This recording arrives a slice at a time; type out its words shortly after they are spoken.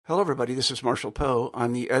Hello, everybody. This is Marshall Poe.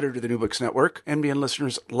 I'm the editor of the New Books Network. NBN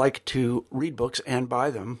listeners like to read books and buy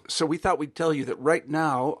them. So we thought we'd tell you that right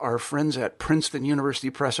now, our friends at Princeton University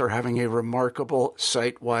Press are having a remarkable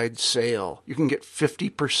site-wide sale. You can get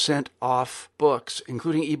 50% off books,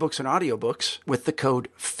 including ebooks and audiobooks, with the code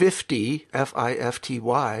 50,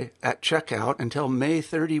 F-I-F-T-Y, at checkout until May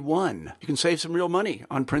 31. You can save some real money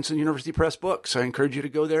on Princeton University Press books. I encourage you to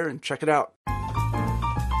go there and check it out.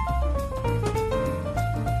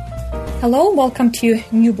 Hello, welcome to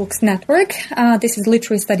New Books Network. This is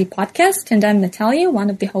Literary Study Podcast, and I'm Natalia,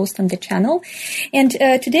 one of the hosts on the channel. And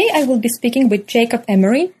today I will be speaking with Jacob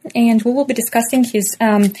Emery, and we will be discussing his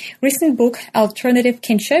recent book, Alternative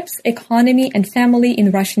Kinships, Economy and Family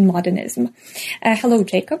in Russian Modernism. Hello,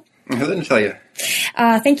 Jacob. Hello, Natalia.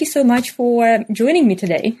 Thank you so much for joining me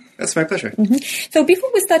today. That's my pleasure. So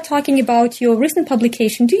before we start talking about your recent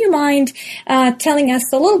publication, do you mind telling us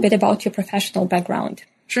a little bit about your professional background?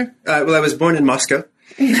 Sure. Well, I was born in Moscow,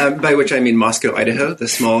 by which I mean Moscow, Idaho, the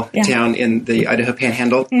small town in the Idaho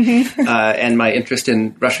Panhandle. And my interest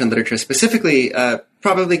in Russian literature specifically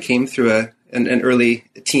probably came through an early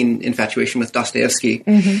teen infatuation with Dostoevsky.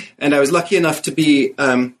 And I was lucky enough to be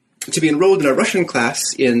enrolled in a Russian class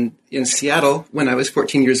in Seattle when I was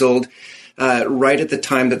 14 years old. Right at the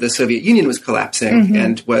time that the Soviet Union was collapsing,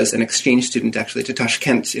 and was an exchange student actually to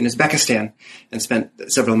Tashkent in Uzbekistan, and spent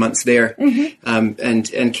several months there,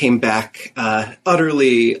 and came back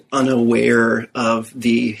utterly unaware of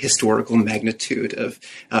the historical magnitude of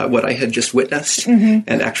what I had just witnessed, and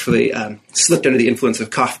actually slipped under the influence of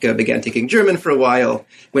Kafka, began taking German for a while,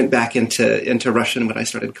 went back into Russian when I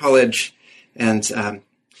started college, and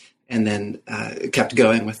then kept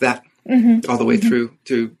going with that. All the way through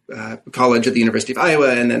college at the University of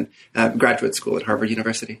Iowa, and then graduate school at Harvard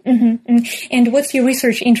University. And what's your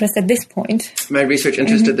research interest at this point? My research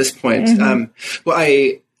interest at this point?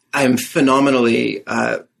 Well, I'm phenomenally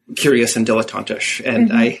curious and dilettantish,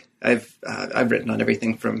 and I've written on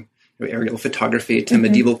everything from aerial photography to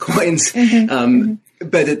medieval coins.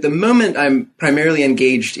 But at the moment, I'm primarily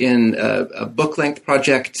engaged in a book-length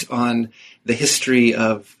project on the history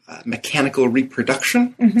of mechanical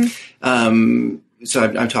reproduction. So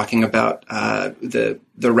I'm talking about the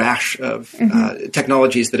rash of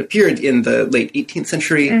technologies that appeared in the late 18th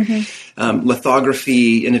century,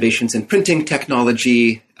 lithography, innovations in printing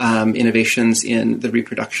technology, innovations in the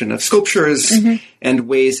reproduction of sculptures, and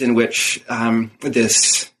ways in which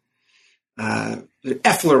this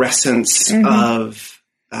efflorescence of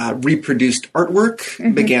reproduced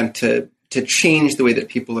artwork began to change the way that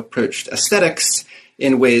people approached aesthetics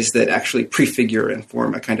in ways that actually prefigure and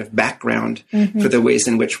form a kind of background for the ways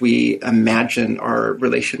in which we imagine our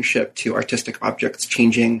relationship to artistic objects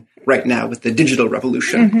changing right now with the digital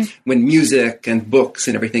revolution, when music and books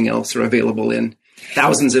and everything else are available in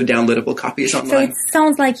thousands of downloadable copies online. So it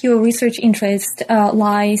sounds like your research interest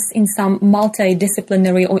lies in some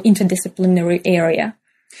multidisciplinary or interdisciplinary area.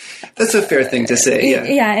 That's a fair thing to say, yeah.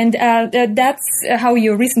 Yeah, and that's how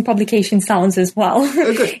your recent publication sounds as well.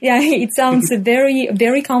 Oh, good. Yeah, it sounds very,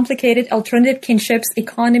 very complicated. Alternative Kinships,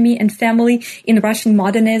 Economy and Family in Russian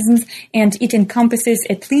Modernism, and it encompasses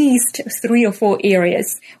at least 3 or 4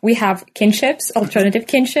 areas. We have kinships, alternative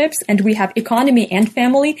kinships, and we have economy and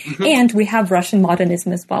family, and we have Russian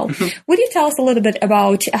modernism as well. Would you tell us a little bit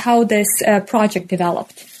about how this project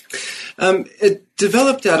developed? It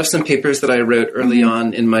developed out of some papers that I wrote early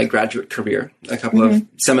on in my graduate career, a couple of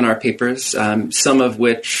seminar papers, some of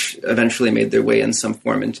which eventually made their way in some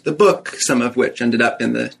form into the book, some of which ended up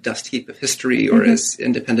in the dust heap of history or as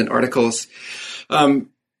independent articles.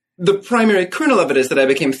 The primary kernel of it is that I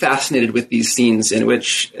became fascinated with these scenes in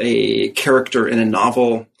which a character in a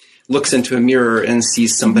novel looks into a mirror and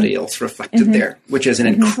sees somebody else reflected there, which is an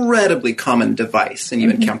incredibly common device, and you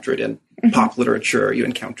encounter it in pop literature, you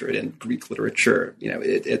encounter it in Greek literature. You know,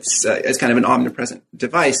 it's kind of an omnipresent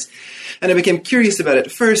device. And I became curious about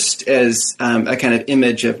it first as a kind of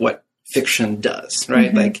image of what fiction does,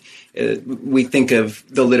 right? Like we think of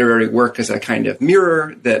the literary work as a kind of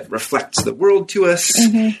mirror that reflects the world to us.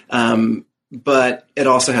 But it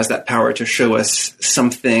also has that power to show us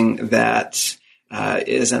something that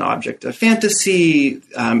is an object of fantasy.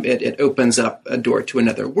 It opens up a door to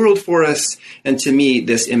another world for us. And to me,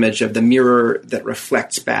 this image of the mirror that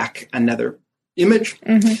reflects back another image,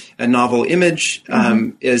 a novel image,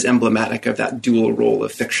 is emblematic of that dual role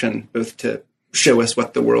of fiction, both to show us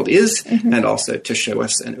what the world is and also to show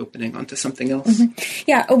us an opening onto something else.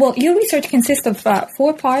 Yeah, well, your research consists of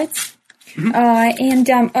 4 parts. What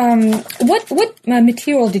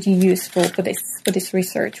material did you use for this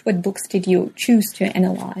research? What books did you choose to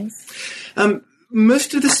analyze?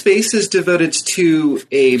 Most of the space is devoted to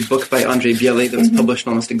a book by Andrzej Bielej that was published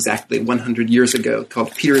almost exactly 100 years ago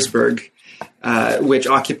called Petersburg, which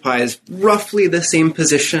occupies roughly the same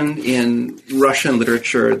position in Russian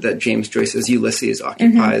literature that James Joyce's Ulysses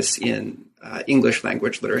occupies in English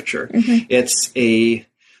language literature. It's a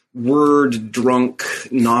word-drunk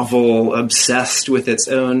novel obsessed with its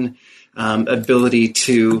own ability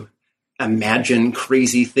to imagine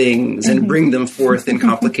crazy things and bring them forth in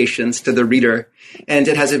complications to the reader. And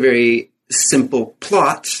it has a very simple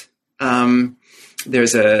plot.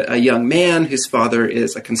 There's a young man whose father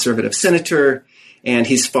is a conservative senator, and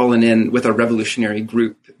he's fallen in with a revolutionary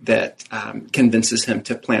group that convinces him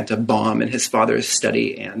to plant a bomb in his father's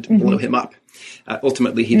study and blow him up.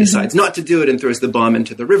 Ultimately, he decides not to do it and throws the bomb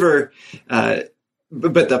into the river. But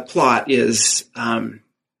the plot is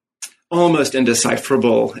almost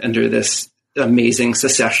indecipherable under this amazing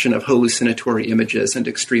succession of hallucinatory images and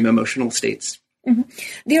extreme emotional states.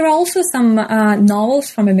 There are also some novels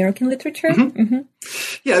from American literature.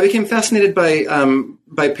 Yeah, I became fascinated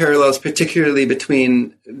by parallels, particularly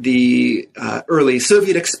between the early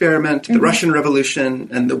Soviet experiment, the Russian Revolution,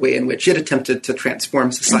 and the way in which it attempted to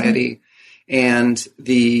transform society, and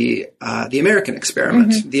the American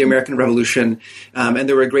experiment, the American Revolution. And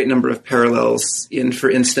there were a great number of parallels in, for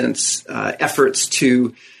instance, efforts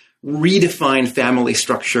to redefine family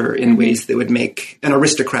structure in ways that would make an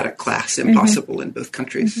aristocratic class impossible in both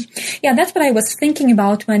countries. Yeah, that's what I was thinking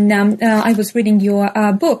about when I was reading your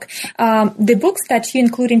book. The books that you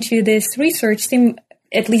include into this research seem,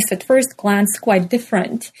 at least at first glance, quite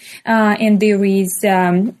different. And there is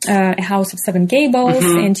A House of Seven Gables,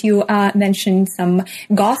 and you mentioned some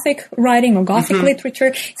Gothic writing or Gothic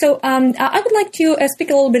literature. So I would like to speak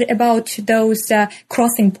a little bit about those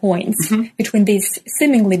crossing points between these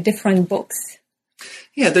seemingly different books.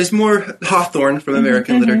 Yeah, there's more Hawthorne from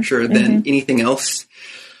American literature than anything else,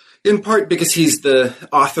 in part because he's the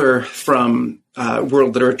author from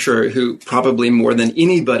world literature who probably more than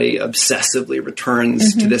anybody obsessively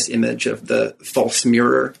returns to this image of the false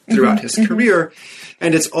mirror throughout his career.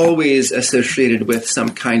 And it's always associated with some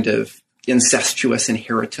kind of incestuous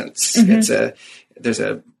inheritance. There's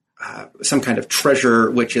some kind of treasure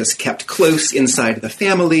which is kept close inside the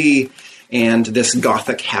family, and this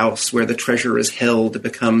Gothic house where the treasure is held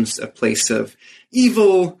becomes a place of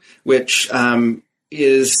evil, which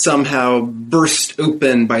is somehow burst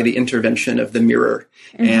open by the intervention of the mirror.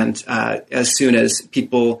 And as soon as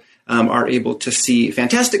people are able to see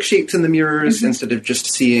fantastic shapes in the mirrors instead of just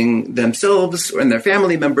seeing themselves and their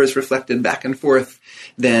family members reflected back and forth,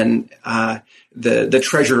 then the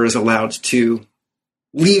treasure is allowed to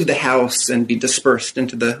leave the house and be dispersed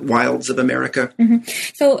into the wilds of America.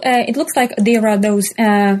 So it looks like there are those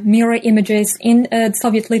mirror images in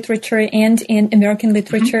Soviet literature and in American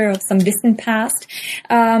literature of some distant past.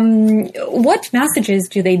 What messages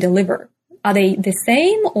do they deliver? Are they the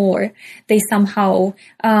same, or they somehow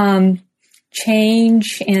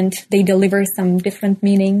change and they deliver some different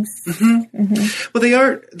meanings? Well, they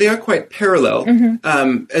are quite parallel.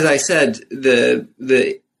 As I said,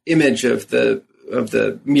 the image of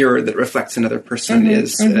the mirror that reflects another person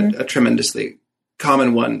is a tremendously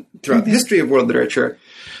common one throughout the history of world literature.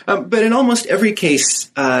 But in almost every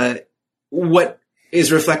case, what is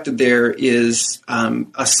reflected there is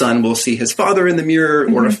a son will see his father in the mirror,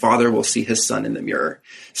 or a father will see his son in the mirror.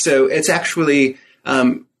 So it's actually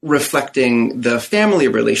reflecting the family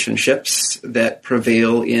relationships that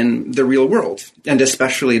prevail in the real world, and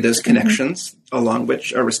especially those connections along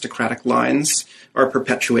which aristocratic lines are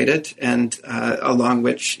perpetuated and along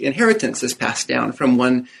which inheritance is passed down from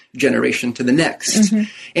one generation to the next.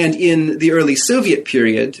 And in the early Soviet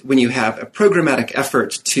period, when you have a programmatic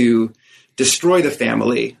effort to destroy the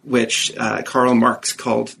family, which Karl Marx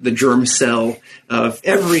called the germ cell of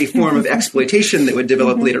every form of exploitation that would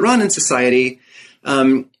develop later on in society,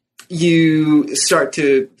 you start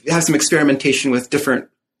to have some experimentation with different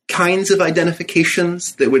kinds of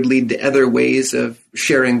identifications that would lead to other ways of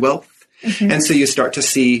sharing wealth. And so you start to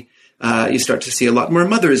see a lot more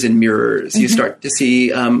mothers in mirrors. You start to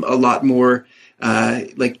see a lot more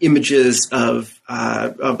like images of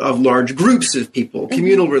large groups of people,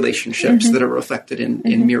 communal relationships that are reflected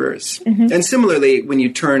in mirrors. And similarly, when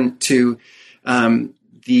you turn to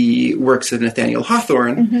the works of Nathaniel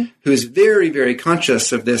Hawthorne, who's very, very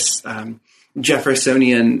conscious of this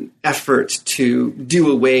Jeffersonian effort to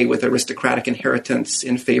do away with aristocratic inheritance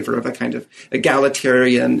in favor of a kind of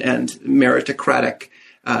egalitarian and meritocratic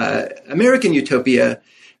American utopia,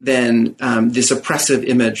 then this oppressive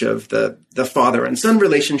image of the father and son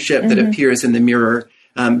relationship that appears in the mirror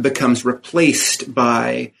becomes replaced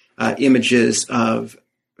by images of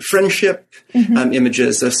friendship,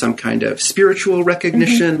 images of some kind of spiritual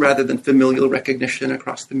recognition rather than familial recognition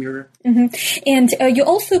across the mirror. And you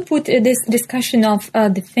also put this discussion of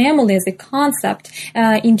the family as a concept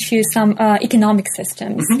into some economic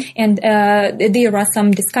systems. And there are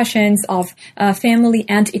some discussions of family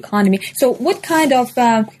and economy. So what kind of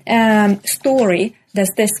story does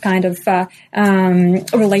this kind of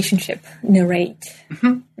relationship narrate?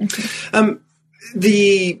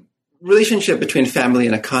 The relationship between family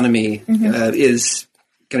and economy is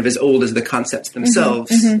kind of as old as the concepts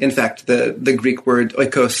themselves. In fact, the Greek word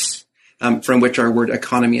oikos, from which our word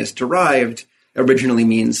economy is derived, originally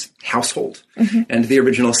means household. And the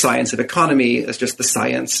original science of economy is just the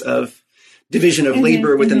science of division of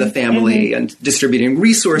labor within the family and distributing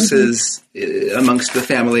resources amongst the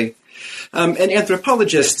family. And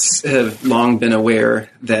anthropologists have long been aware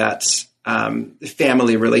that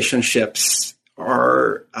family relationships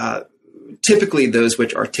are typically those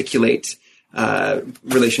which articulate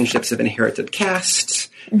relationships of inherited caste,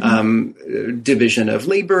 division of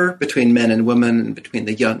labor between men and women, and between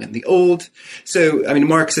the young and the old. So, I mean,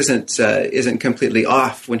 Marx isn't completely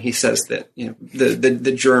off when he says that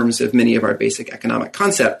the germs of many of our basic economic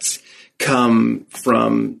concepts come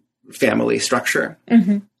from family structure.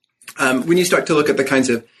 When you start to look at the kinds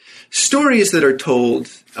of stories that are told,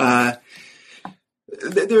 there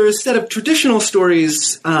are a set of traditional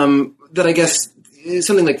stories that I guess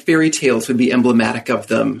something like fairy tales would be emblematic of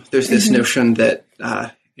them. There's this notion that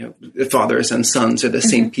fathers and sons are the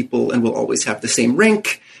same people and will always have the same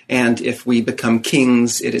rank. And if we become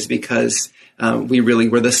kings, it is because we really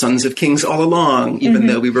were the sons of kings all along, even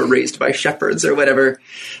though we were raised by shepherds or whatever.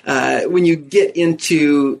 When you get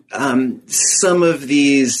into some of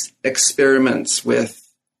these experiments with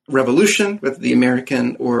revolution, with the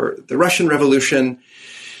American or the Russian Revolution,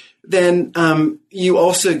 then you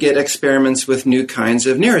also get experiments with new kinds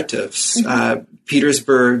of narratives.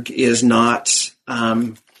 Petersburg is not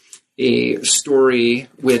a story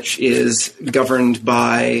which is governed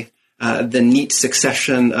by the neat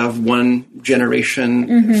succession of one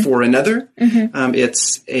generation for another.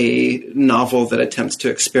 It's a novel that attempts to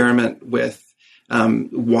experiment with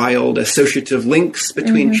wild associative links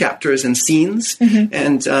between chapters and scenes.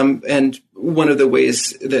 And one of the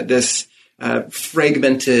ways that this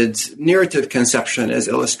fragmented narrative conception is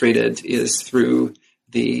illustrated is through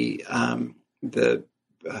the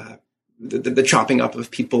chopping up of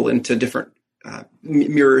people into different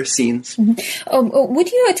mirror scenes.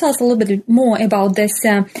 Would you tell us a little bit more about this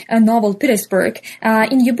novel, Petersburg?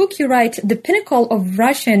 In your book, you write, the pinnacle of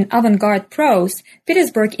Russian avant-garde prose,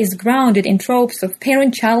 Petersburg is grounded in tropes of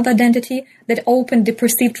parent-child identity that opened the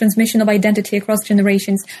perceived transmission of identity across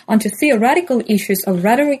generations onto theoretical issues of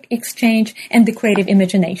rhetoric exchange and the creative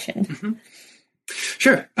imagination.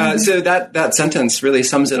 Sure. So that sentence really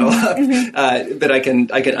sums it all up. But I can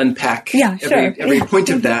unpack every point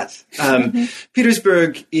of that.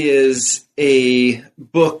 Petersburg is a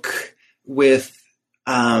book with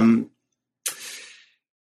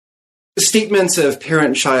statements of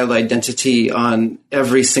parent-child identity on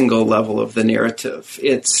every single level of the narrative.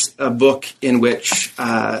 It's a book in which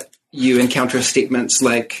you encounter statements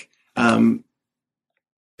like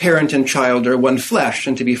parent and child are one flesh,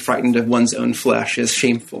 and to be frightened of one's own flesh is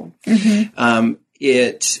shameful.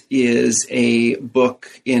 It is a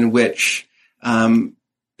book in which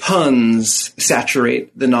puns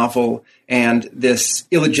saturate the novel, and this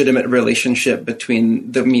illegitimate relationship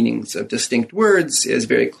between the meanings of distinct words is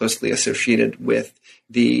very closely associated with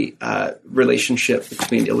the relationship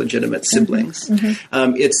between illegitimate siblings.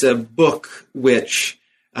 It's a book which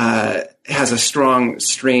has a strong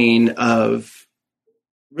strain of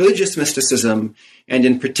religious mysticism, and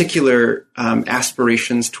in particular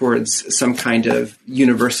aspirations towards some kind of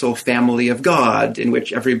universal family of God, in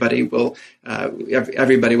which everybody will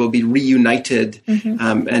be reunited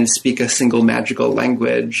and speak a single magical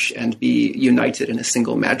language and be united in a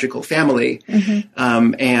single magical family.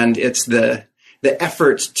 And it's the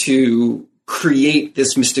effort to create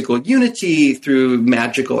this mystical unity through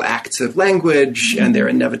magical acts of language and their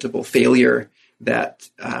inevitable failure that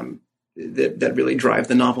really drive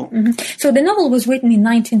the novel. So the novel was written in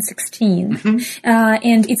 1916,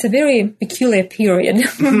 and it's a very peculiar period,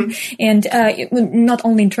 and not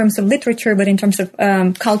only in terms of literature, but in terms of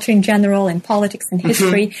culture in general and politics and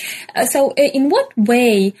history. So in what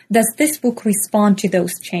way does this book respond to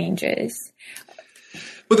those changes?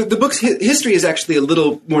 Well, the book's history is actually a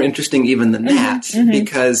little more interesting even than that,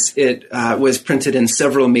 because it was printed in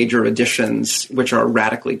several major editions, which are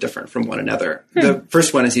radically different from one another. The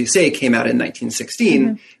first one, as you say, came out in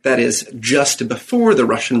 1916. That is just before the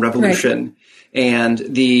Russian Revolution. And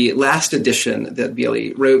the last edition that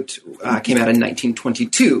Biely wrote came out in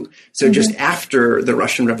 1922, so just after the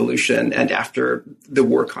Russian Revolution and after the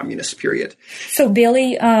war communist period. So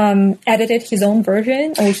Biely edited his own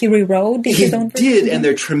version, or he rewrote his own version? He did, and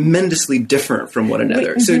they're tremendously different from one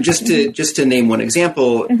another. So just to name one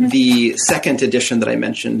example, the second edition that I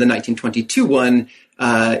mentioned, the 1922 one,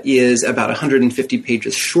 is about 150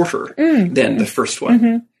 pages shorter than the first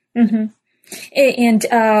one. And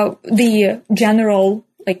the general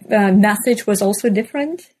message was also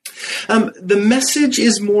different? The message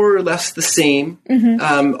is more or less the same,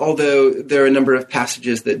 although there are a number of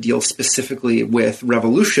passages that deal specifically with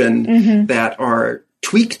revolution that are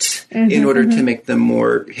tweaked in order to make them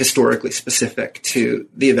more historically specific to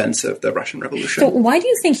the events of the Russian Revolution. So why do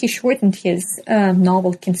you think he shortened his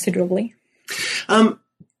novel considerably?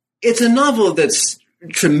 It's a novel that's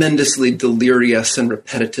tremendously delirious and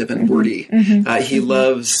repetitive and wordy. He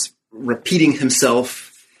loves repeating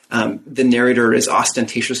himself. The narrator is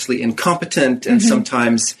ostentatiously incompetent and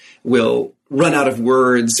sometimes will run out of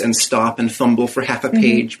words and stop and fumble for half a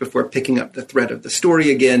page before picking up the thread of the story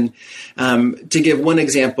again. To give one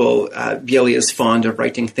example, Biely is fond of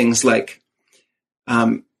writing things like,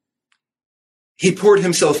 he poured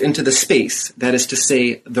himself into the space, that is to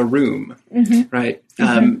say, the room, right?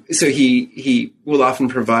 So he will often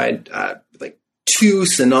provide two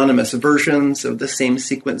synonymous versions of the same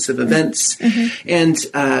sequence of events. And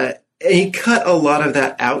he cut a lot of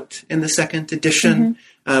that out in the second edition.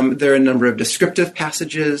 There are a number of descriptive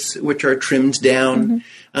passages which are trimmed down.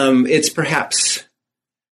 It's perhaps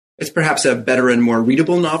a better and more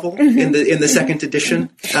readable novel in the second edition,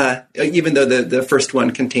 even though the first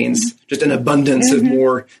one contains just an abundance of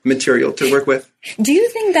more material to work with. Do you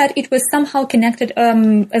think that it was somehow connected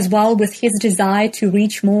as well with his desire to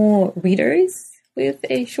reach more readers with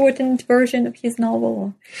a shortened version of his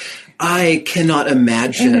novel? I cannot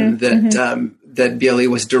imagine that Biely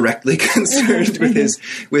was directly concerned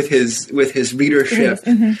with his readership.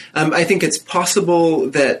 I think it's possible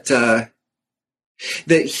that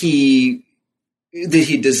he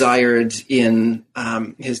desired in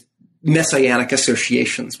his messianic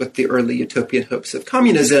associations with the early utopian hopes of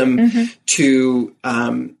communism to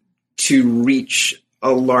reach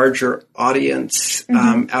a larger audience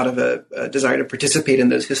out of a desire to participate in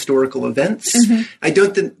those historical events. I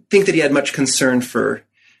don't think that he had much concern for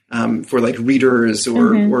readers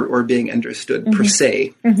or being understood per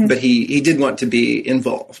se, but he did want to be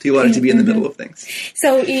involved. He wanted to be in the middle of things.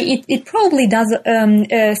 So it probably does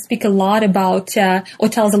speak a lot about or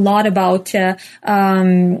tells a lot about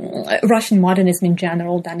Russian modernism in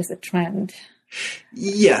general. That is a trend.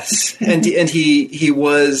 Yes, and he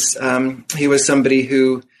was somebody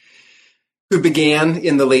who began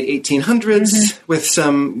in the late 1800s with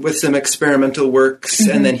some experimental works,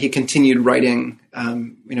 and then he continued writing,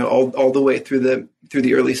 all the way through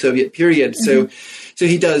the early Soviet period. So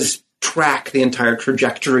he does track the entire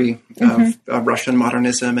trajectory of Russian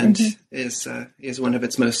modernism, and is one of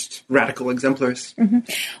its most radical exemplars.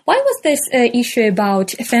 Why was this issue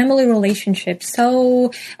about family relationships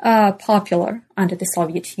so popular under the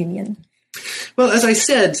Soviet Union? Well, as I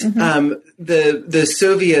said, the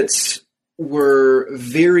Soviets were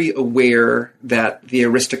very aware that the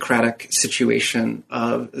aristocratic situation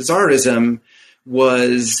of Tsarism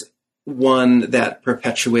was one that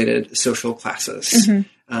perpetuated social classes.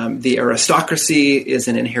 The aristocracy is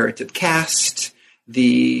an inherited caste.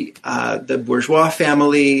 The bourgeois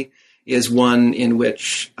family is one in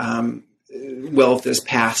which wealth is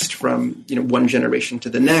passed from one generation to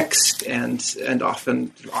the next, and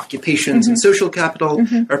often occupations and social capital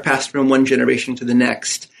are passed from one generation to the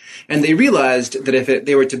next. And they realized that if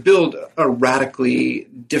they were to build a radically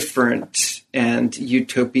different and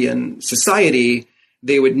utopian society,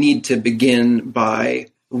 they would need to begin by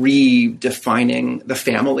redefining the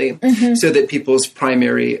family so that people's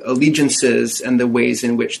primary allegiances and the ways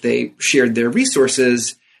in which they shared their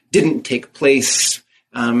resources didn't take place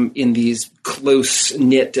in these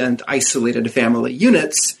close-knit and isolated family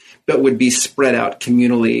units, but would be spread out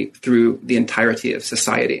communally through the entirety of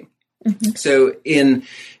society. So in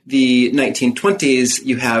the 1920s,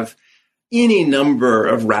 you have any number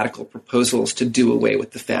of radical proposals to do away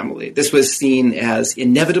with the family. This was seen as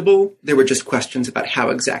inevitable. There were just questions about how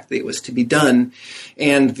exactly it was to be done.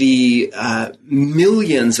 And the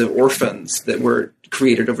millions of orphans that were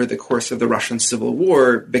created over the course of the Russian Civil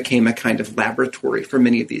War became a kind of laboratory for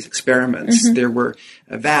many of these experiments. There were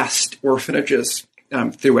vast orphanages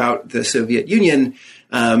throughout the Soviet Union,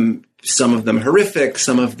 some of them horrific,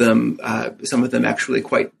 some of them actually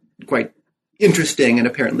quite interesting and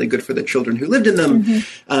apparently good for the children who lived in them.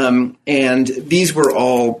 And these were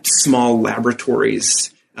all small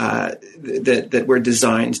laboratories that were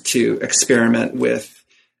designed to experiment with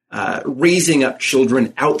raising up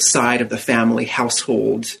children outside of the family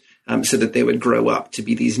household, so that they would grow up to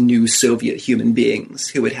be these new Soviet human beings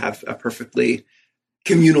who would have a perfectly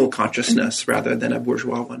communal consciousness rather than a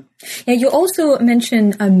bourgeois one. Yeah, you also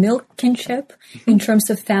mentioned milk kinship in terms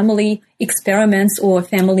of family experiments or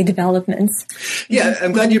family developments. Yeah,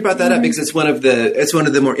 I'm glad you brought that up because it's one of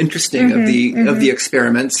the more interesting of the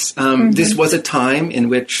experiments. This was a time in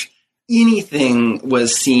which anything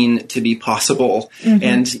was seen to be possible,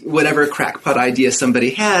 and whatever crackpot idea somebody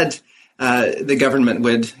had, the government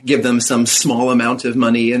would give them some small amount of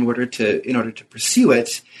money in order to pursue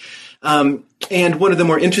it. And one of the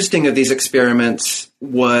more interesting of these experiments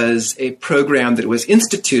was a program that was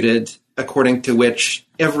instituted according to which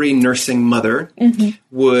every nursing mother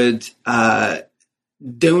would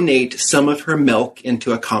donate some of her milk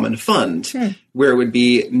into a common fund where it would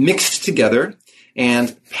be mixed together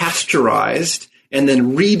and pasteurized and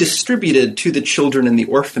then redistributed to the children in the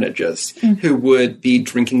orphanages who would be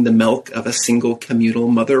drinking the milk of a single communal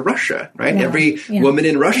Mother Russia, right? Wow. Every woman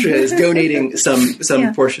in Russia is donating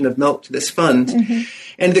some portion of milk to this fund.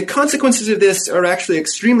 And the consequences of this are actually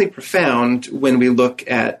extremely profound when we look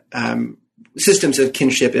at systems of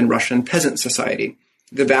kinship in Russian peasant society.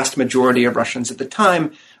 The vast majority of Russians at the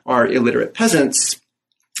time are illiterate peasants,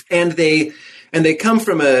 and they come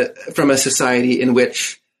from a society in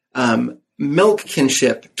which milk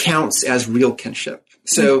kinship counts as real kinship.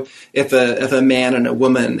 So if a man and a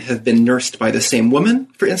woman have been nursed by the same woman,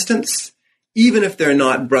 for instance, even if they're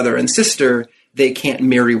not brother and sister, they can't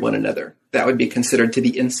marry one another. That would be considered to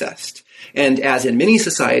be incest. And as in many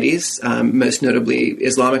societies, most notably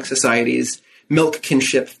Islamic societies, milk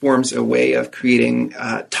kinship forms a way of creating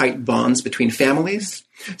tight bonds between families.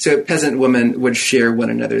 So peasant women would share one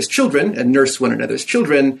another's children and nurse one another's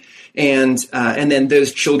children, and then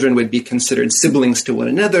those children would be considered siblings to one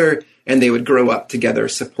another, and they would grow up together,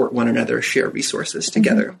 support one another, share resources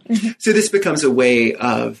together. So this becomes a way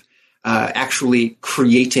of actually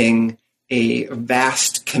creating a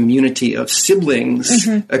vast community of siblings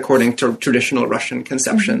according to traditional Russian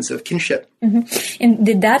conceptions of kinship. And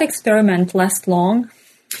did that experiment last long?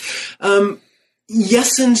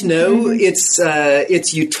 Yes and no.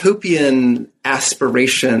 Its utopian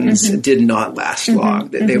aspirations did not last long.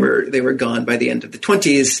 They were gone by the end of the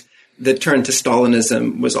 1920s. The turn to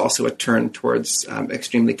Stalinism was also a turn towards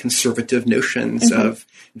extremely conservative notions of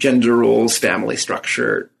gender roles, family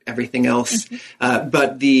structure, everything else.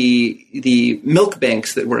 But the milk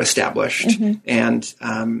banks that were established and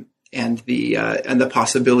the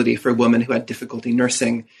possibility for women who had difficulty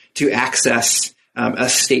nursing to access a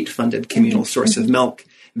state-funded communal source of milk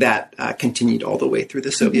that continued all the way through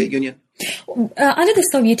the Soviet Union. Under the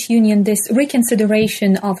Soviet Union, this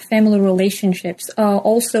reconsideration of family relationships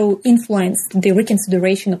also influenced the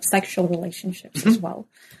reconsideration of sexual relationships as well.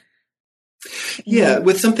 Yeah,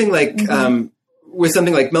 with something like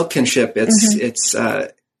milk kinship,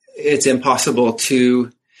 it's impossible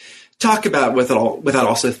to talk about without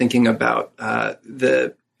also thinking about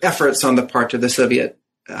the efforts on the part of the Soviet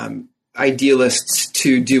idealists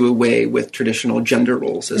to do away with traditional gender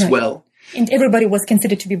roles as well. And everybody was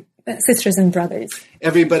considered to be sisters and brothers.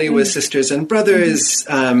 Everybody was sisters and brothers.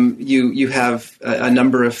 You have a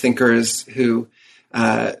number of thinkers who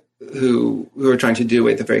are trying to do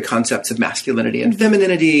away with the very concepts of masculinity and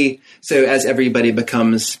femininity. So as everybody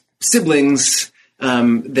becomes siblings,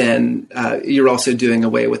 then you're also doing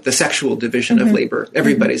away with the sexual division of labor.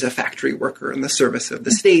 Everybody's a factory worker in the service of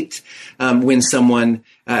the state. When someone,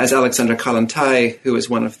 as Alexandra Kollontai, who is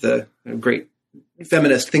one of the great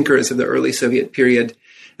feminist thinkers of the early Soviet period,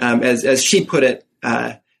 as she put it,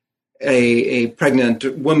 a pregnant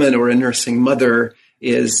woman or a nursing mother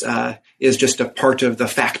is just a part of the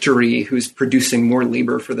factory who's producing more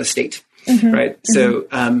labor for the state. Right. So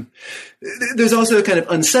there's also a kind of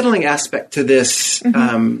unsettling aspect to this,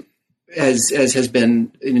 as has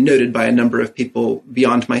been noted by a number of people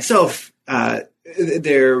beyond myself.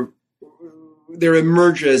 There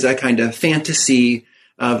emerges a kind of fantasy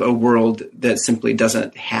of a world that simply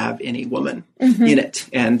doesn't have any woman in it,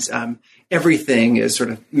 and everything is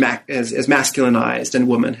sort of as masculinized, and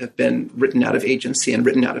women have been written out of agency and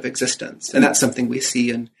written out of existence, and that's something we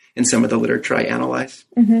see in some of the literature I analyze.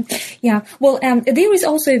 Yeah. Well, there is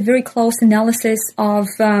also a very close analysis of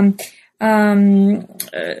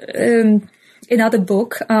another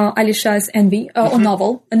book, Alisha's Envy, or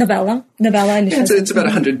novella. It's about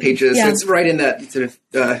 100 pages. Yeah. It's right in that sort of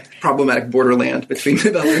problematic borderland between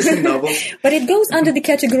novellas and novels. But it goes under the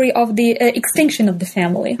category of the extinction of the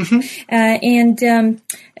family. On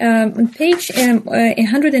page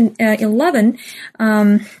 111,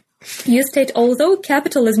 you state, although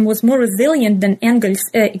capitalism was more resilient than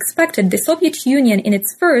Engels expected, the Soviet Union in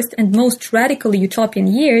its first and most radically utopian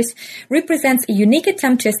years represents a unique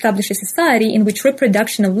attempt to establish a society in which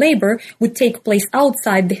reproduction of labor would take place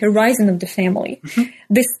outside the horizon of the family.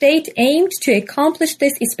 The state aimed to accomplish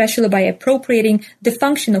this, especially by appropriating the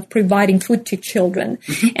function of providing food to children.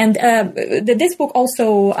 And this book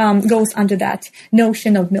also goes under that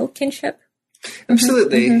notion of milk kinship.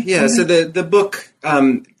 Absolutely. Yeah. So the book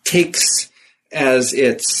takes as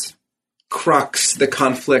its crux the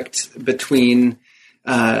conflict between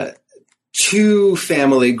two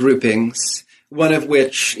family groupings, one of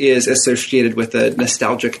which is associated with a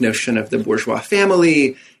nostalgic notion of the bourgeois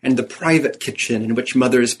family and the private kitchen in which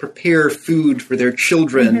mothers prepare food for their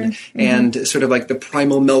children and sort of like the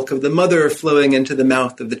primal milk of the mother flowing into the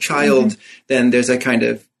mouth of the child. Then there's a kind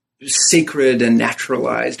of sacred and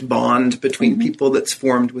naturalized bond between people that's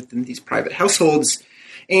formed within these private households.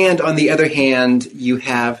 And on the other hand, you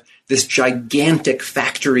have this gigantic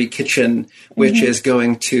factory kitchen, which is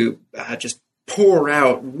going to just pour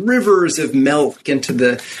out rivers of milk into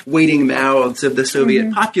the waiting mouths of the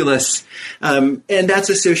Soviet populace. And that's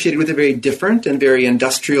associated with a very different and very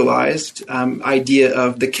industrialized idea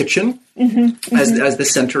of the kitchen as the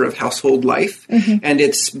center of household life. And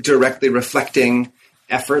it's directly reflecting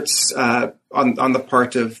efforts on the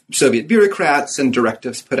part of Soviet bureaucrats and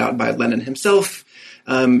directives put out by Lenin himself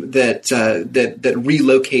that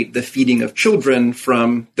relocate the feeding of children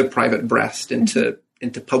from the private breast into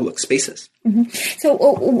public spaces.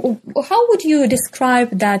 So how would you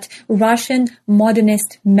describe that Russian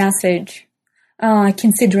modernist message,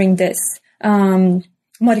 considering this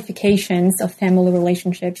modifications of family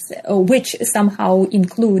relationships, which somehow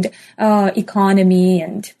include economy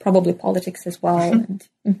and probably politics as well?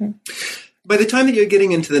 By the time that you're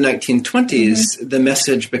getting into the 1920s, the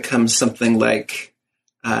message becomes something like,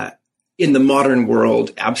 in the modern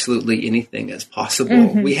world, absolutely anything is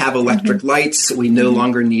possible. We have electric lights. We no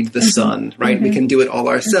longer need the sun, right? We can do it all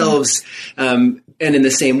ourselves. And in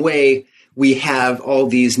the same way, we have all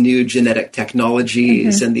these new genetic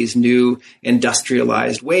technologies and these new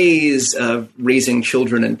industrialized ways of raising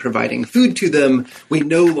children and providing food to them. We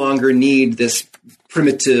no longer need this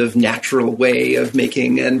primitive, natural way of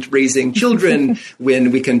making and raising children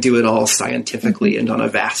when we can do it all scientifically and on a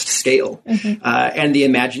vast scale. And the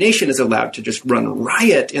imagination is allowed to just run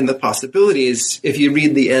riot in the possibilities. If you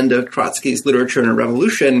read the end of Trotsky's Literature and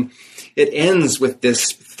Revolution, it ends with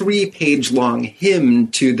this 3-page long hymn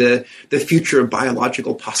to the future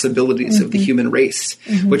biological possibilities of the human race,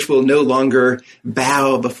 which will no longer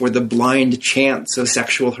bow before the blind chance of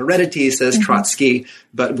sexual heredity, says Trotsky,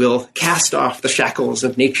 but will cast off the shackles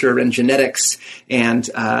of nature and genetics, and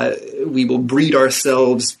we will breed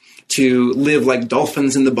ourselves to live like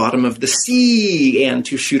dolphins in the bottom of the sea and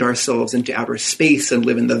to shoot ourselves into outer space and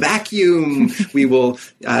live in the vacuum. We will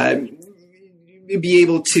be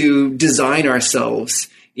able to design ourselves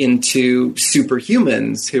into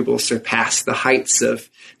superhumans who will surpass the heights of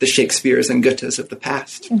the Shakespeares and Goethes of the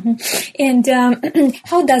past. And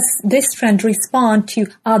how does this trend respond to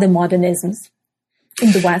other modernisms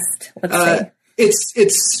in the West, let's say?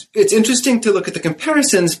 It's interesting to look at the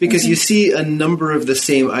comparisons because you see a number of the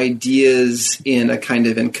same ideas in a kind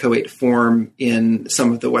of inchoate form in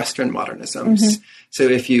some of the Western modernisms. So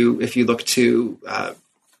if you look to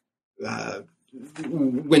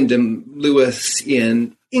Wyndham Lewis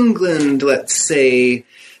in England, let's say,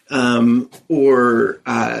 or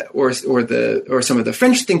some of the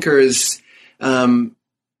French thinkers,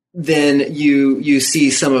 then you see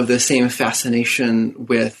some of the same fascination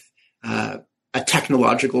with a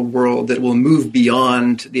technological world that will move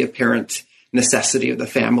beyond the apparent necessity of the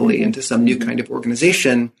family into some new kind of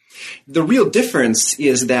organization. The real difference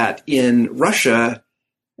is that in Russia,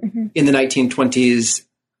 in the 1920s,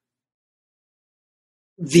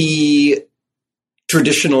 the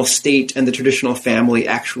traditional state and the traditional family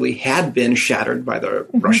actually had been shattered by the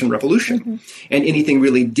Russian Revolution, and anything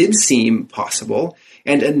really did seem possible.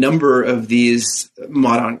 And a number of these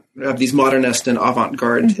modernist and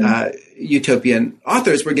avant-garde utopian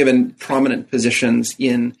authors were given prominent positions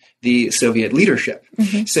in the Soviet leadership.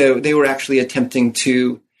 So they were actually attempting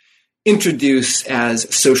to introduce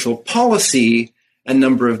as social policy a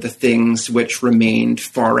number of the things which remained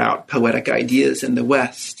far out poetic ideas in the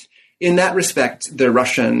West. in that respect, the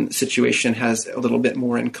Russian situation has a little bit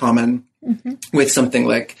more in common with something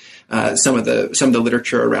like some of the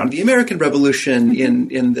literature around the American Revolution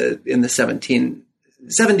in the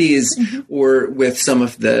 1770s, or with some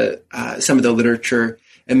of the literature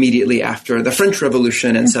immediately after the French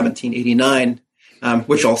Revolution in 1789.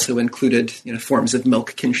 Which also included, forms of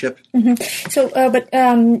milk kinship. So, but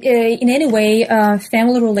in any way,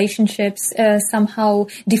 family relationships somehow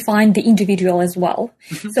define the individual as well.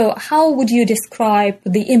 So, how would you describe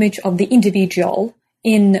the image of the individual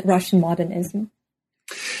in Russian modernism?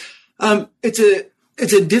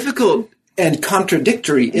 It's a difficult and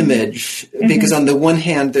contradictory image because, on the one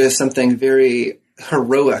hand, there's something very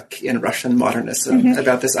heroic in Russian modernism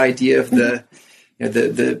about this idea of the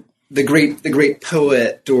great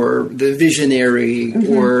poet, or the visionary,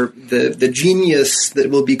 or the genius that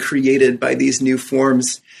will be created by these new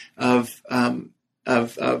forms of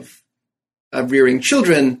rearing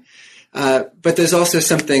children. But there's also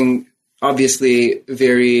something obviously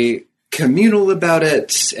very communal about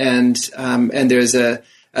it, and there's a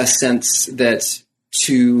sense that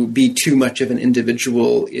to be too much of an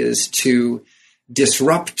individual is to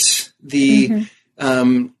disrupt the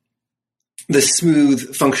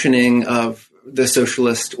smooth functioning of the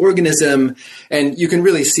socialist organism. And you can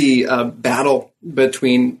really see a battle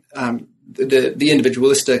between the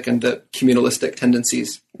individualistic and the communalistic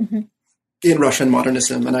tendencies in Russian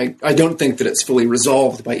modernism. And I don't think that it's fully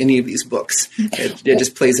resolved by any of these books. It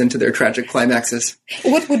just plays into their tragic climaxes.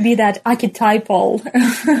 What would be that archetypal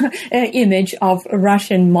image of a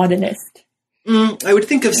Russian modernist? I would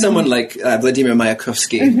think of someone like Vladimir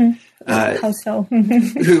Mayakovsky, How so?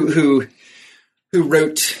 who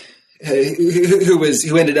wrote,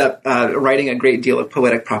 who ended up writing a great deal of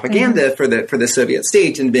poetic propaganda for the Soviet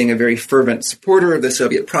state, and being a very fervent supporter of the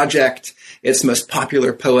Soviet project, its most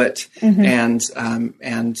popular poet, and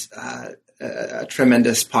a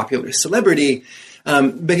tremendous popular celebrity.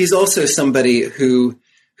 But he's also somebody who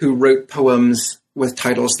wrote poems with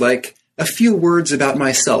titles like "A Few Words About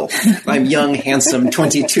Myself," "I'm Young, Handsome,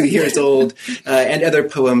 22 Years Old," and other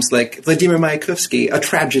poems like Vladimir Mayakovsky, "A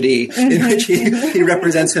Tragedy," in which he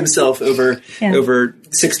represents himself over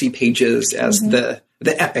 60 pages as the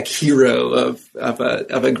epic hero of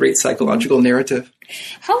a great psychological narrative.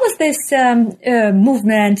 How was this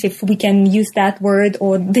movement, if we can use that word,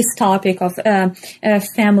 or this topic of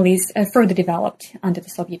families further developed under the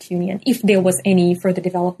Soviet Union, if there was any further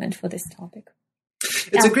development for this topic?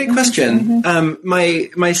 It's a great question.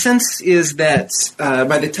 My sense is that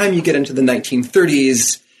by the time you get into the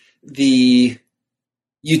 1930s, the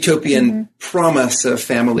utopian promise of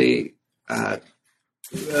family, of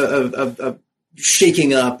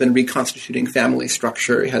shaking up and reconstituting family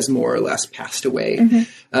structure, has more or less passed away.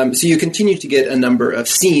 So you continue to get a number of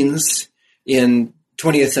scenes in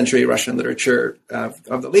 20th century Russian literature of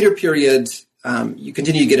the later period. You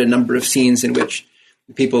continue to get a number of scenes in which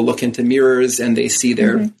people look into mirrors and they see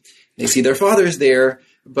their fathers there,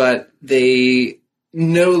 but they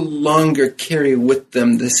no longer carry with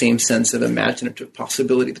them the same sense of imaginative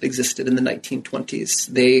possibility that existed in the 1920s.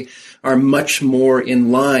 They are much more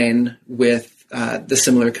in line with the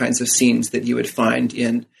similar kinds of scenes that you would find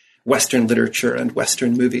in Western literature and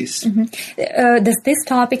Western movies. Does this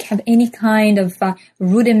topic have any kind of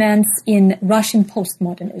rudiments in Russian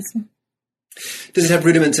postmodernism? Does it have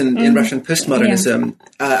rudiments in Russian postmodernism?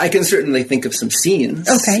 I can certainly think of some scenes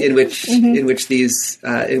in which these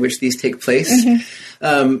take place.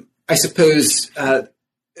 I suppose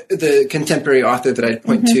the contemporary author that I'd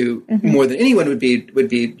point to more than anyone would be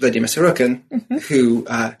Vladimir Sorokin, who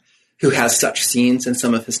has such scenes in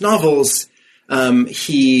some of his novels.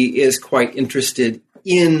 He is quite interested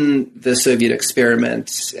in the Soviet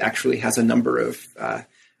experiment. Actually, has a number of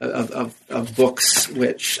books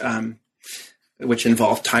which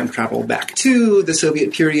involve time travel back to the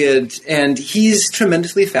Soviet period, and he's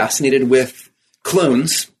tremendously fascinated with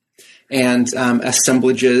clones and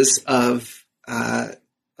assemblages of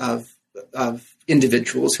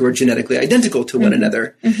individuals who are genetically identical to one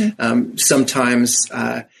another. Sometimes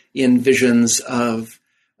in visions of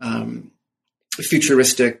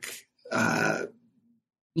futuristic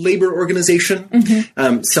labor organization.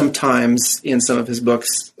 Sometimes in some of his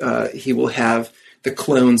books, he will have the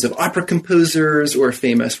clones of opera composers or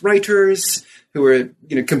famous writers who are,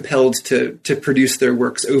 compelled to produce their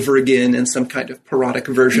works over again in some kind of parodic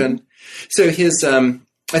version. So I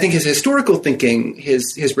think his historical thinking,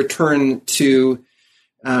 his return to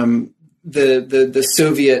the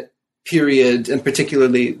Soviet period, and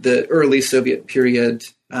particularly the early Soviet period,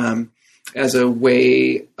 as a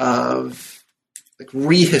way of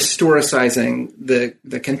rehistoricizing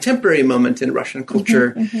the contemporary moment in Russian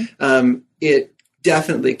culture, it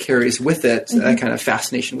definitely carries with it a kind of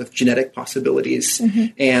fascination with genetic possibilities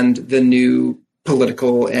and the new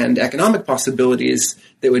political and economic possibilities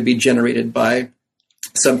that would be generated by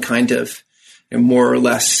some kind of more or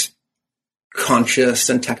less conscious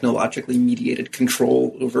and technologically mediated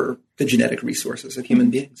control over the genetic resources of human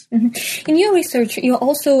beings. In your research, you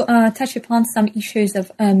also touch upon some issues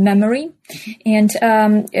of memory, and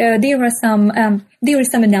there is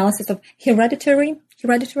some analysis of hereditary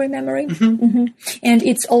memory, and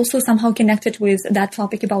it's also somehow connected with that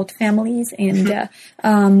topic about families and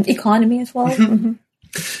economy as well.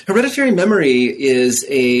 Hereditary memory is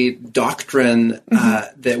a doctrine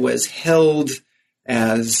that was held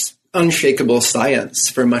as unshakable science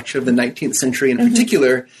for much of the 19th century in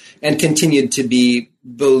particular, and continued to be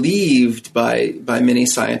believed by many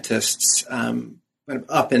scientists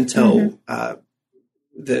up until around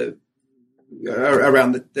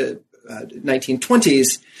the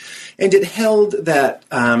 1920s. And it held that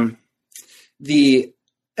the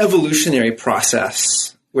evolutionary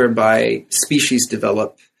process whereby species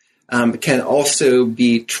develop can also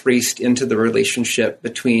be traced into the relationship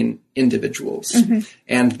between individuals,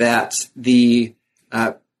 and that the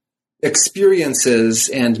experiences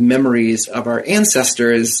and memories of our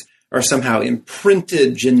ancestors are somehow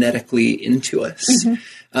imprinted genetically into us.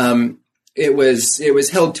 It was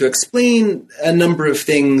held to explain a number of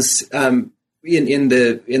things in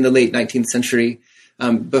the late 19th century,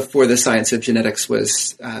 before the science of genetics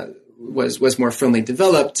was more firmly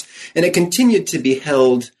developed, and it continued to be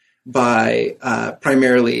held by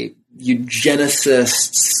primarily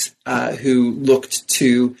eugenicists who looked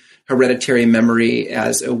to hereditary memory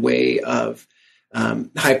as a way of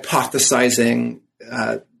hypothesizing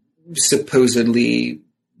supposedly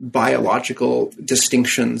biological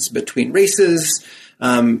distinctions between races.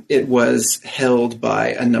 It was held by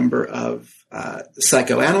a number of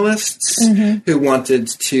psychoanalysts who wanted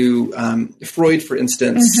to, Freud, for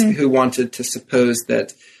instance, who wanted to suppose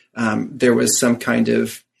that there was some kind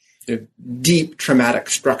of deep traumatic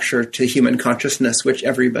structure to human consciousness which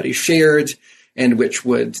everybody shared and which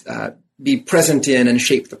would be present in and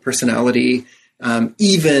shape the personality,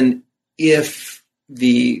 even if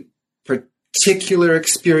the particular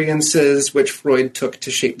experiences which Freud took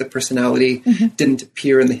to shape the personality didn't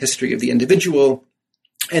appear in the history of the individual.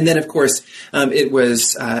 And then, of course, it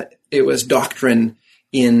was doctrine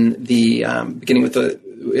in the beginning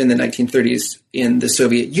in the 1930s in the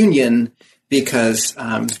Soviet Union, because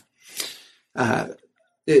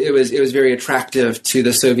it was very attractive to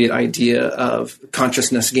the Soviet idea of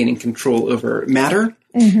consciousness gaining control over matter,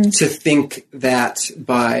 to think that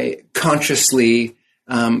by consciously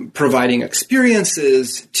providing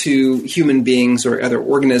experiences to human beings or other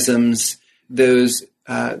organisms, the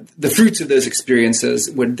fruits of those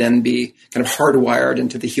experiences would then be kind of hardwired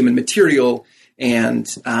into the human material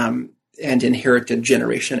and inherited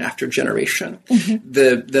generation after generation.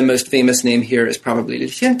 The most famous name here is probably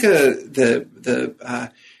Lysenko, the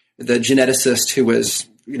geneticist who was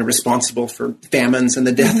responsible for famines and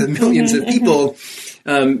the death of millions of people,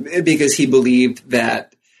 because he believed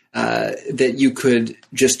that you could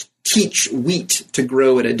just teach wheat to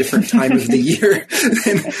grow at a different time of the year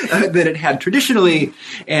than it had traditionally,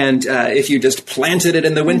 and if you just planted it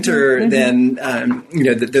in the winter, then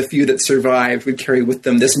the few that survived would carry with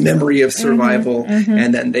them this memory of survival,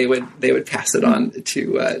 and then they would pass it on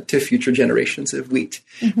to future generations of wheat.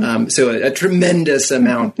 So a tremendous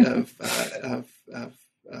amount of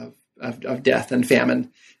death and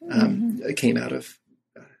famine came out of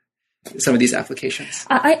some of these applications.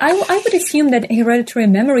 I would assume that hereditary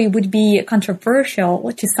memory would be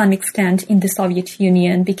controversial to some extent in the Soviet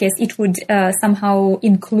Union, because it would somehow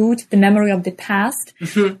include the memory of the past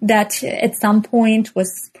that at some point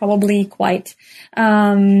was probably quite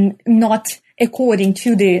not according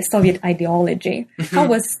to the Soviet ideology. How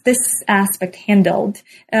was this aspect handled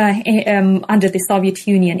under the Soviet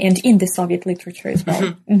Union and in the Soviet literature as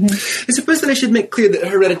well? I suppose that I should make clear that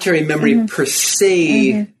hereditary memory per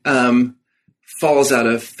se falls out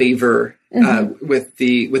of favor with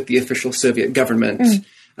the official Soviet government.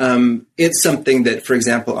 It's something that, for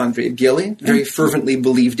example, Andrei Bely very fervently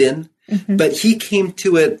believed in, but he came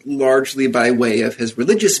to it largely by way of his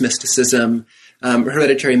religious mysticism.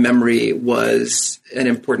 Hereditary memory was an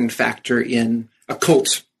important factor in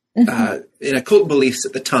occult beliefs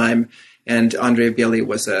at the time, and Andrei Bely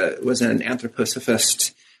was an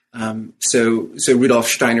anthroposophist. So Rudolf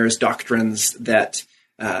Steiner's doctrines that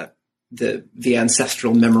the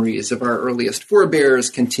ancestral memories of our earliest forebears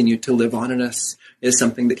continue to live on in us is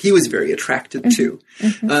something that he was very attracted to.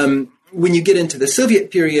 when you get into the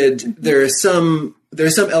Soviet period, there are some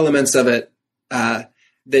elements of it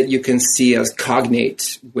that you can see as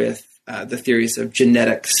cognate with the theories of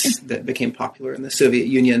genetics that became popular in the Soviet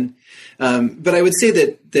Union. But I would say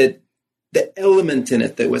that the element in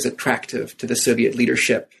it that was attractive to the Soviet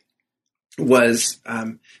leadership was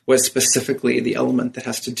specifically the element that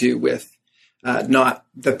has to do with not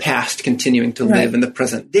the past continuing to live in the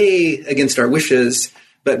present day against our wishes,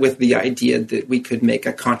 but with the idea that we could make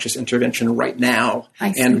a conscious intervention right now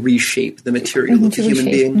and reshape the material of the human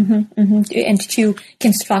being. And to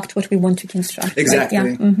construct what we want to construct. Exactly.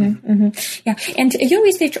 Right? Yeah. And your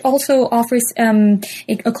research also offers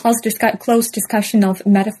a close discussion of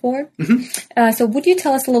metaphor. So would you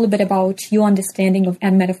tell us a little bit about your understanding of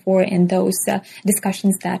metaphor and those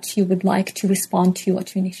discussions that you would like to respond to or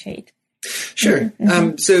to initiate? Sure.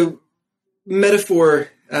 So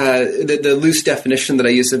metaphor... the loose definition that I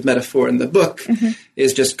use of metaphor in the book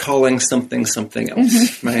is just calling something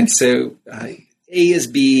else, right? So A is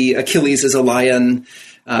B, Achilles is a lion,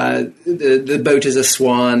 the boat is a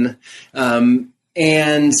swan.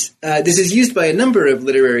 And this is used by a number of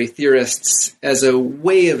literary theorists as a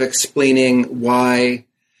way of explaining why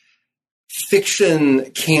fiction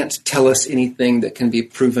can't tell us anything that can be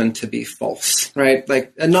proven to be false, right?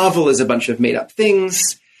 Like a novel is a bunch of made up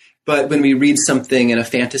things. But when we read something in a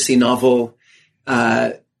fantasy novel,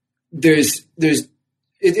 it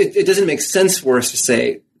doesn't make sense for us to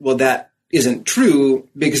say, well, that isn't true,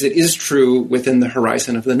 because it is true within the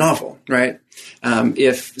horizon of the novel, right?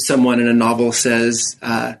 If someone in a novel says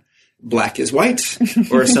black is white,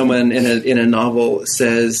 or someone in a novel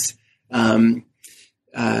says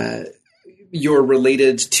you're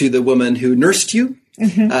related to the woman who nursed you,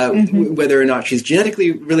 whether or not she's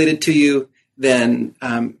genetically related to you, then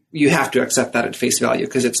you have to accept that at face value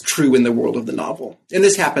because it's true in the world of the novel. And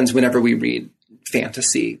this happens whenever we read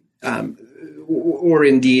fantasy or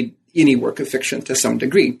indeed any work of fiction to some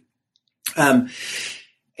degree.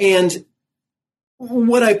 And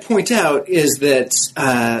what I point out is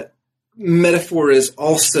that metaphor is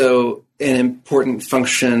also an important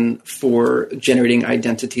function for generating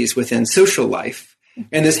identities within social life.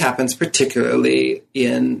 And this happens particularly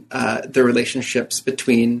in the relationships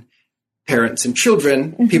between parents and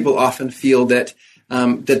children. People often feel that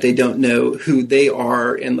they don't know who they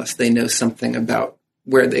are unless they know something about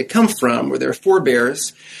where they come from or their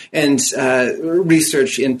forebears. And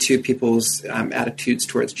research into people's attitudes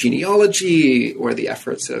towards genealogy or the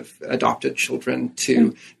efforts of adopted children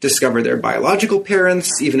to discover their biological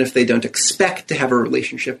parents, even if they don't expect to have a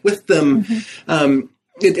relationship with them,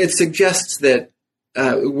 it suggests that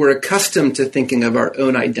we're accustomed to thinking of our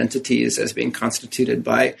own identities as being constituted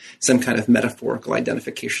by some kind of metaphorical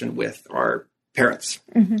identification with our parents.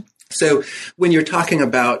 So when you're talking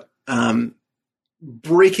about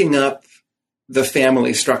breaking up the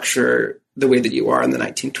family structure the way that you are in the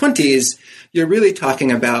 1920s, you're really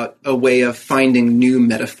talking about a way of finding new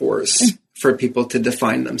metaphors for people to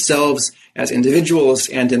define themselves as individuals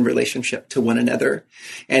and in relationship to one another.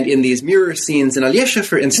 And in these mirror scenes in Alyosha,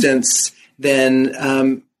 for instance,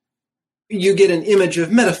 then you get an image of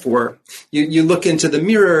metaphor. You look into the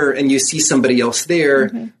mirror and you see somebody else there.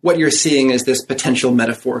 What you're seeing is this potential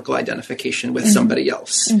metaphorical identification with somebody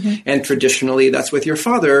else. And traditionally, that's with your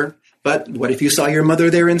father. But what if you saw your mother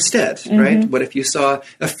there instead, right? What if you saw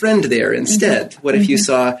a friend there instead? What if you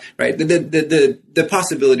saw, right? The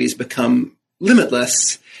possibilities become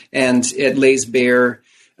limitless, and it lays bare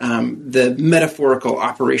the metaphorical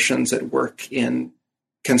operations at work in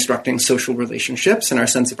constructing social relationships and our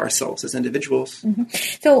sense of ourselves as individuals.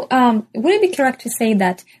 So would it be correct to say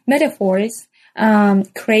that metaphors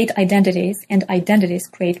create identities and identities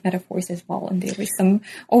create metaphors as well, and there is some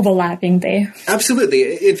overlapping there?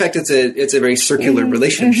 Absolutely. In fact, it's a very circular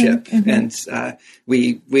relationship, and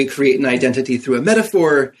we create an identity through a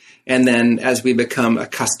metaphor, and then as we become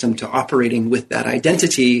accustomed to operating with that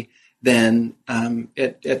identity, then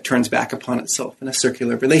it turns back upon itself in a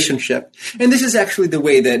circular relationship. And this is actually the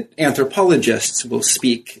way that anthropologists will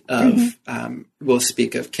speak of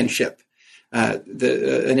kinship.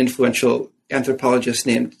 An influential anthropologist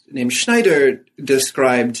named Schneider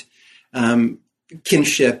described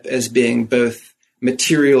kinship as being both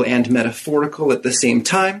material and metaphorical at the same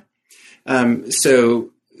time. So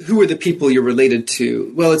who are the people you're related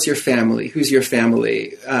to? Well, it's your family. Who's your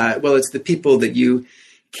family? Well, it's the people that you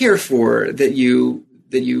care for, that you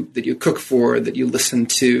cook for, that you listen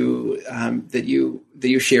to, that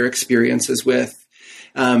you share experiences with.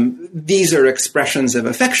 These are expressions of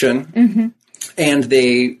affection, and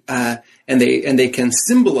they can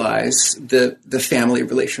symbolize the family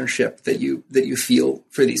relationship that you feel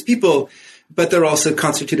for these people. but they're also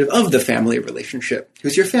constitutive of the family relationship.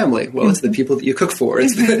 Who's your family? Well, it's the people that you cook for, right?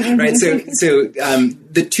 So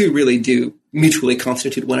the two really do mutually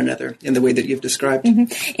constitute one another in the way that you've described.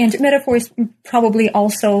 And metaphors probably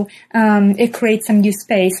also it creates some new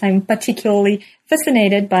space. I'm particularly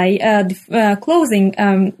fascinated by the closing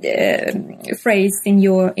phrase in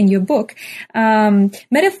your book.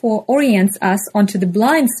 Metaphor orients us onto the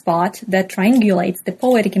blind spot that triangulates the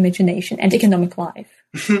poetic imagination and economic life.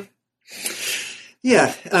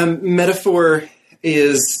 Yeah, metaphor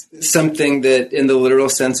is something that in the literal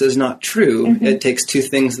sense is not true. It takes two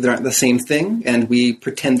things that aren't the same thing, and we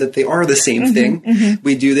pretend that they are the same thing.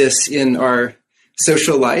 We do this in our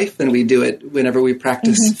social life, and we do it whenever we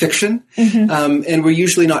practice fiction. And we're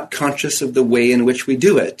usually not conscious of the way in which we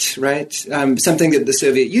do it, right? Something that the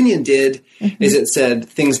Soviet Union did is it said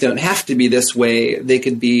things don't have to be this way. They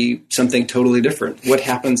could be something totally different. What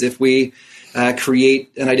happens if we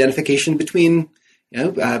create an identification between,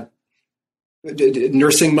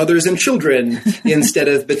 nursing mothers and children instead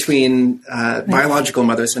of between biological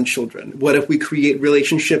mothers and children? What if we create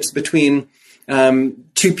relationships between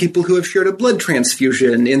two people who have shared a blood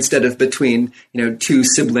transfusion instead of between two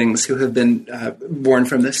siblings who have been born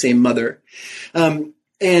from the same mother?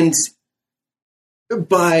 And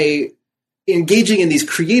by engaging in these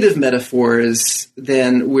creative metaphors,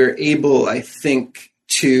 then we're able, I think,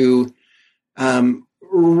 to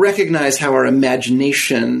recognize how our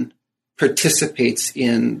imagination participates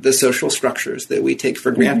in the social structures that we take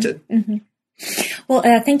for granted. Well,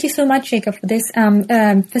 thank you so much, Jacob, for this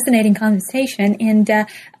fascinating conversation. And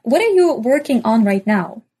what are you working on right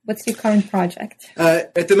now? What's your current project?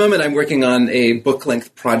 At the moment, I'm working on a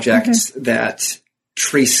book-length project that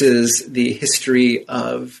traces the history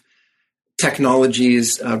of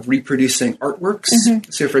technologies of reproducing artworks.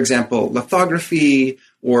 So, for example, lithography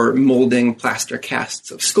or molding plaster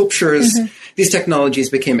casts of sculptures. These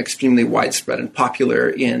technologies became extremely widespread and popular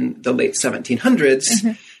in the late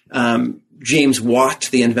 1700s. James Watt,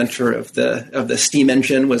 the inventor of the steam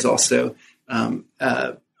engine, was also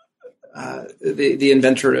the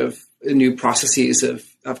inventor of new processes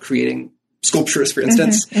of creating sculptures, for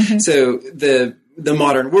instance. So the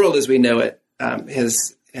modern world, as we know it,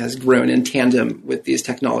 has grown in tandem with these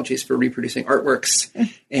technologies for reproducing artworks.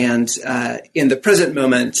 And in the present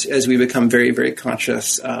moment, as we become very, very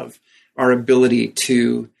conscious of our ability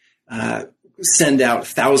to send out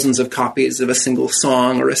thousands of copies of a single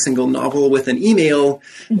song or a single novel with an email,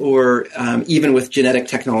 or even with genetic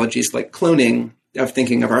technologies like cloning, of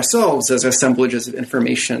thinking of ourselves as assemblages of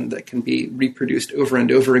information that can be reproduced over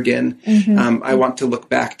and over again. I want to look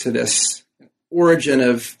back to this origin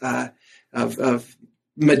of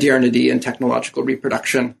modernity and technological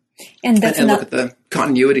reproduction, and look at the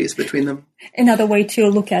continuities between them. Another way to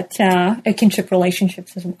look at kinship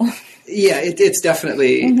relationships as well. Yeah, it's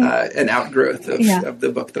definitely an outgrowth of the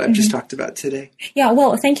book that I've just talked about today. Yeah,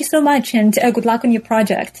 well, thank you so much, and good luck on your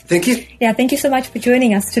project. Thank you. Yeah, thank you so much for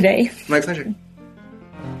joining us today. My pleasure.